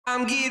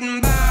I'm getting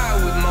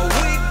by with my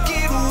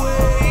wicked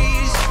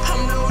ways.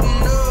 I'm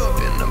loading up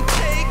and I'm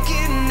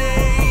taking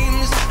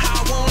names.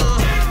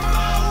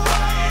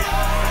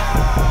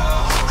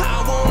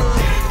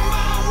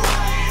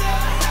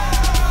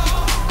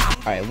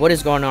 Alright, what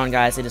is going on,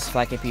 guys? It is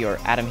FlyKP or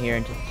Adam here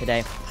and today.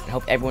 I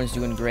hope everyone's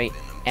doing great.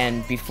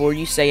 And before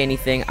you say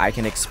anything, I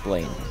can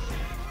explain.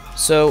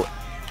 So,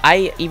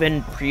 I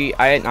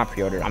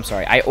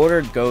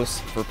ordered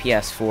Ghost for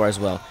PS4 as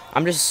well.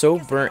 I'm just so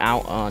burnt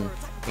out on,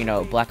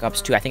 Black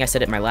Ops 2. I think I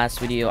said it in my last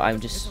video.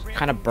 I'm just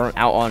kind of burnt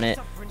out on it.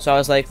 So I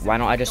was like, why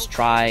don't I just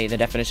try the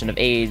definition of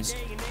AIDS,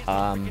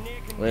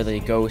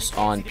 literally Ghost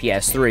on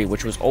PS3,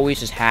 which was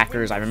always just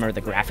hackers. I remember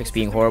the graphics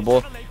being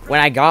horrible.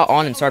 When I got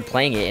on and started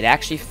playing it, it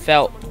actually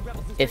felt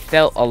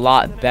a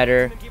lot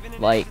better.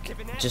 Like,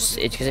 because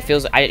it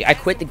feels, I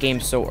quit the game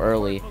so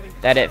early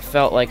that it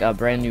felt like a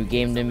brand new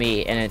game to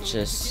me, and it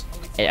just,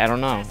 I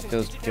don't know, it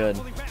feels good.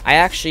 I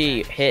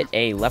actually hit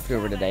a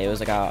leftover today. It was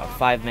like a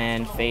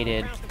 5-man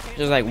faded. It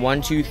was like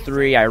 1, 2,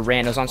 3. I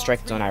ran. It was on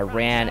strike zone. I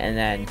ran, and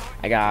then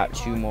I got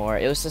 2 more.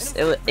 It was just,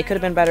 it could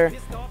have been better.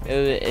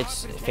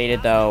 It's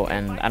faded though,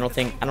 and I don't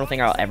think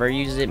I'll ever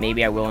use it.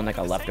 Maybe I will in like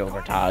a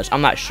leftover Taj.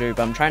 I'm not sure,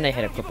 but I'm trying to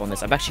hit a clip on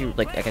this. I've actually,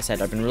 like I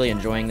said, I've been really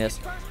enjoying this,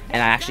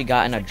 and I actually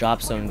got in a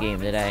drop zone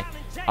game today.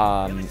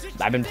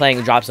 I've been playing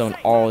the drop zone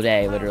all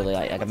day, literally.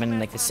 Like I've been in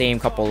like the same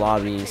couple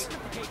lobbies,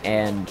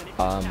 and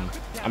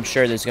I'm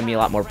sure there's gonna be a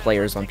lot more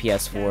players on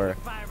PS4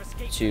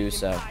 too.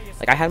 So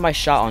like I had my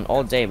shot on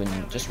all day, but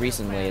just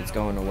recently it's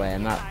going away.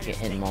 I'm not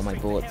hitting all my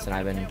bullets, and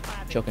I've been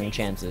choking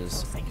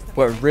chances.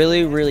 What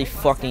really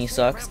fucking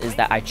sucks is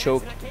that I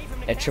choked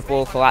a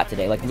triple collat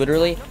today. Like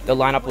literally, the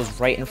lineup was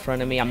right in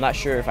front of me. I'm not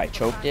sure if I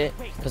choked it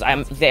because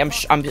I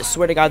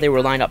swear to God they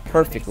were lined up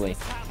perfectly,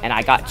 and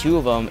I got 2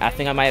 of them. I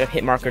think I might have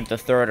hit marker the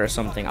 3rd or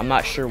something. I'm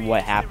not sure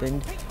what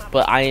happened,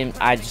 but I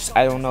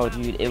don't know,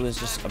 dude. It was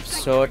just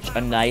such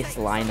a nice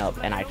lineup,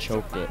 and I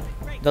choked it.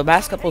 The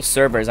last couple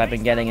servers I've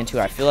been getting into,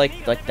 I feel like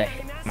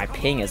my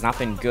ping has not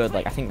been good.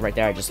 Like I think right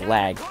there I just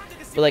lagged.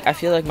 But like I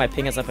feel like my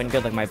ping has not been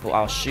good. Like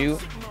I'll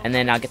shoot and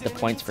then I'll get the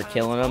points for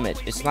killing them.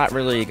 It's not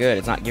really good.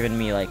 It's not giving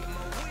me like,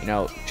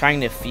 trying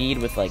to feed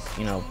with like,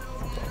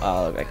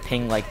 like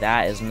ping like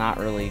that is not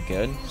really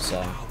good.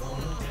 So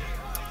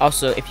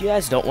also, if you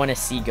guys don't want to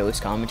see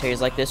ghost commentaries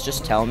like this,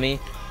 just tell me,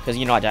 because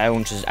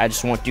I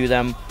just won't do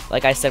them.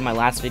 Like I said in my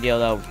last video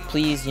though,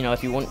 please,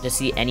 if you want to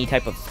see any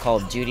type of Call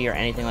of Duty or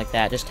anything like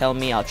that, just tell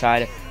me. I'll try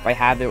to, if I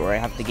have it or I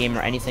have the game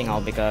or anything,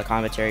 I'll make a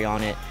commentary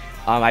on it.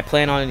 I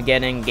plan on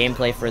getting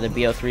gameplay for the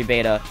BO3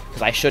 beta,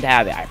 because I should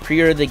have it. I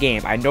pre-ordered the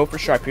game. I know for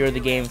sure I pre-ordered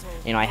the game.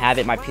 I have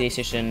it in my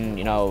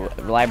PlayStation,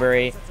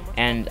 library,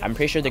 and I'm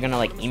pretty sure they're gonna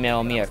like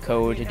email me a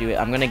code to do it.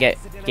 I'm gonna get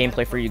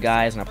gameplay for you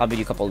guys, and I'll probably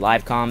do a couple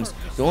live comms.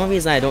 The only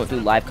reason I don't do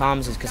live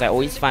comms is because I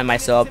always find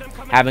myself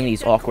having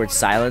these awkward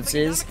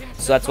silences,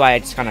 so that's why I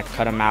just kind of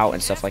cut them out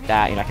and stuff like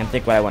that. I can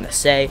think what I want to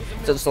say,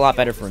 so it's a lot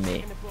better for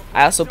me.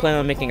 I also plan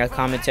on making a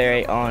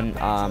commentary on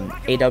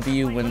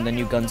AW when the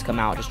new guns come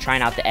out, just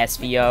trying out the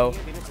SVO.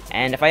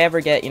 And if I ever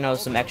get,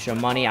 some extra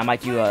money, I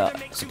might do a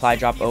supply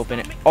drop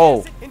open.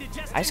 Oh,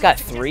 I just got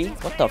 3?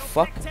 What the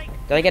fuck?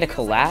 Did I get a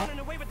collab?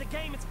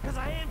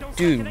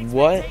 Dude,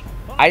 what?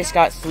 I just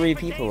got 3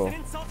 people.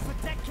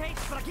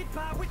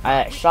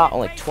 I shot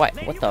only twice.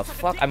 What the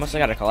fuck? I must have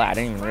got a collab. I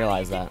didn't even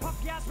realize that.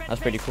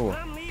 That's pretty cool.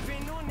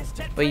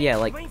 But yeah,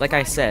 like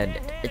I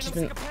said,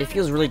 it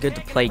feels really good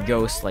to play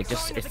Ghost. Like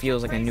it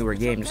feels like a newer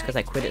game, just because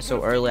I quit it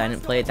so early. I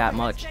didn't play it that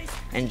much,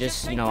 and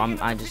just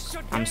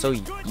I'm so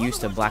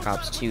used to Black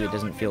Ops 2. It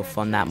doesn't feel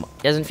fun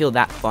it doesn't feel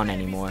that fun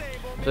anymore.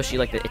 Especially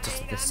like it's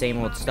just the same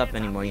old stuff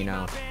anymore.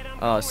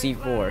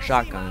 C4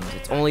 shotguns.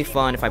 It's only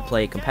fun if I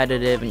play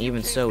competitive, and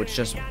even so, it's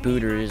just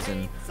booters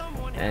and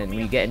when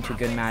you get into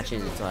good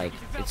matches, it's like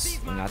that's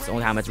the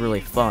only time it's really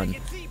fun.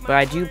 But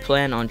I do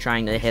plan on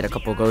trying to hit a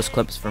couple Ghost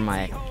clips for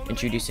my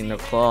introducing the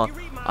Claw.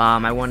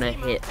 I want to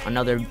hit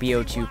another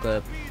BO2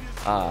 clip.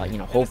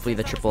 Hopefully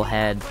the triple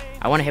head.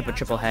 I want to hit a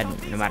triple head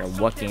no matter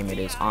what game it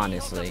is,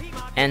 honestly.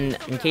 And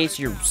in case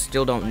you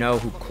still don't know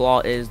who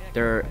Claw is,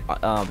 they're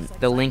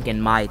the link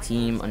in my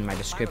team in my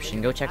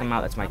description. Go check them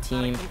out. That's my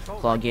team,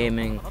 Claw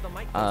Gaming.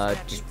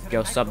 Just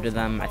go sub to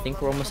them. I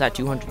think we're almost at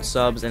 200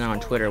 subs, and on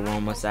Twitter we're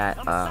almost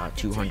at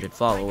 200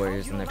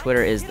 followers. And the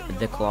Twitter is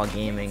the Claw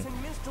Gaming.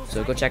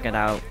 So go check it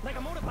out.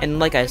 And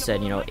like I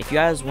said, if you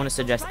guys want to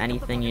suggest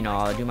anything,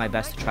 I'll do my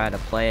best to try to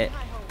play it.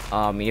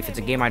 If it's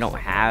a game I don't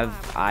have,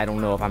 I don't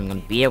know if I'm going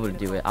to be able to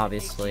do it,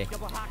 obviously.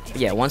 But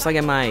yeah, once I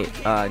get my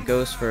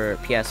Ghost for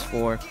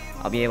PS4,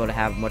 I'll be able to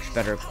have much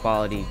better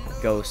quality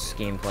Ghost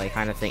gameplay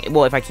kind of thing.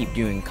 Well, if I keep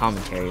doing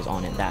commentaries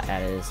on it, that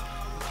is.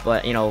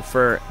 But,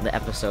 for the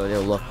episode,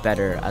 it'll look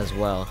better as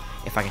well.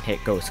 If I can hit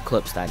Ghost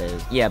clips, that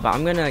is. Yeah, but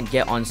I'm gonna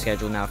get on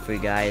schedule now for you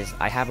guys.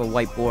 I have a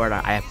whiteboard.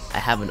 I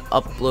have an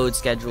upload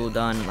schedule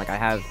done. Like I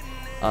have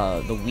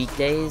the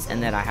weekdays,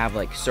 and then I have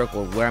like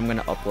circled where I'm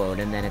gonna upload,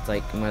 and then it's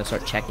like I'm gonna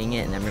start checking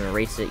it, and I'm gonna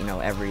race it,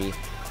 every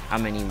how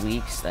many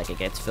weeks like it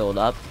gets filled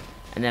up.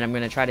 And then I'm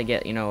gonna try to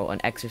get, you know, an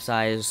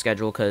exercise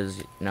schedule, because,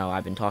 you know,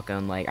 I've been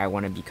talking like I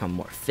want to become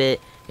more fit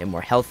and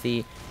more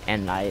healthy.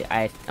 And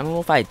I don't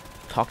know if I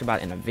talked about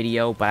it in a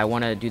video, but I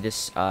want to do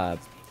this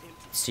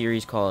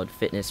series called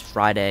Fitness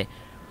Friday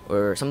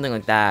or something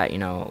like that. You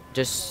know,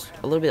 just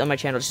a little bit on my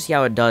channel, just to see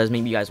how it does.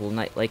 Maybe you guys will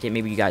not like it,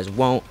 maybe you guys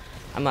won't.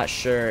 I'm not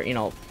sure. You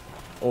know,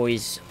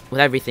 always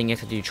with everything you have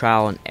to do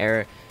trial and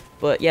error.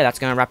 But yeah, that's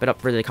gonna wrap it up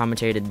for the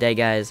commentary today,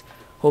 guys.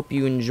 Hope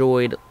you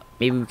enjoyed.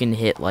 Maybe we can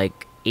hit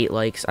like 8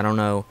 likes. I don't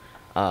know.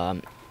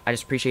 I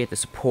just appreciate the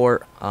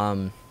support.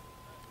 And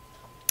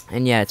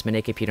yeah, it's been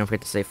AKP. Don't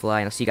forget to stay fly,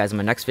 and I'll see you guys in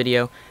my next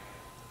video.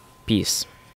 Peace.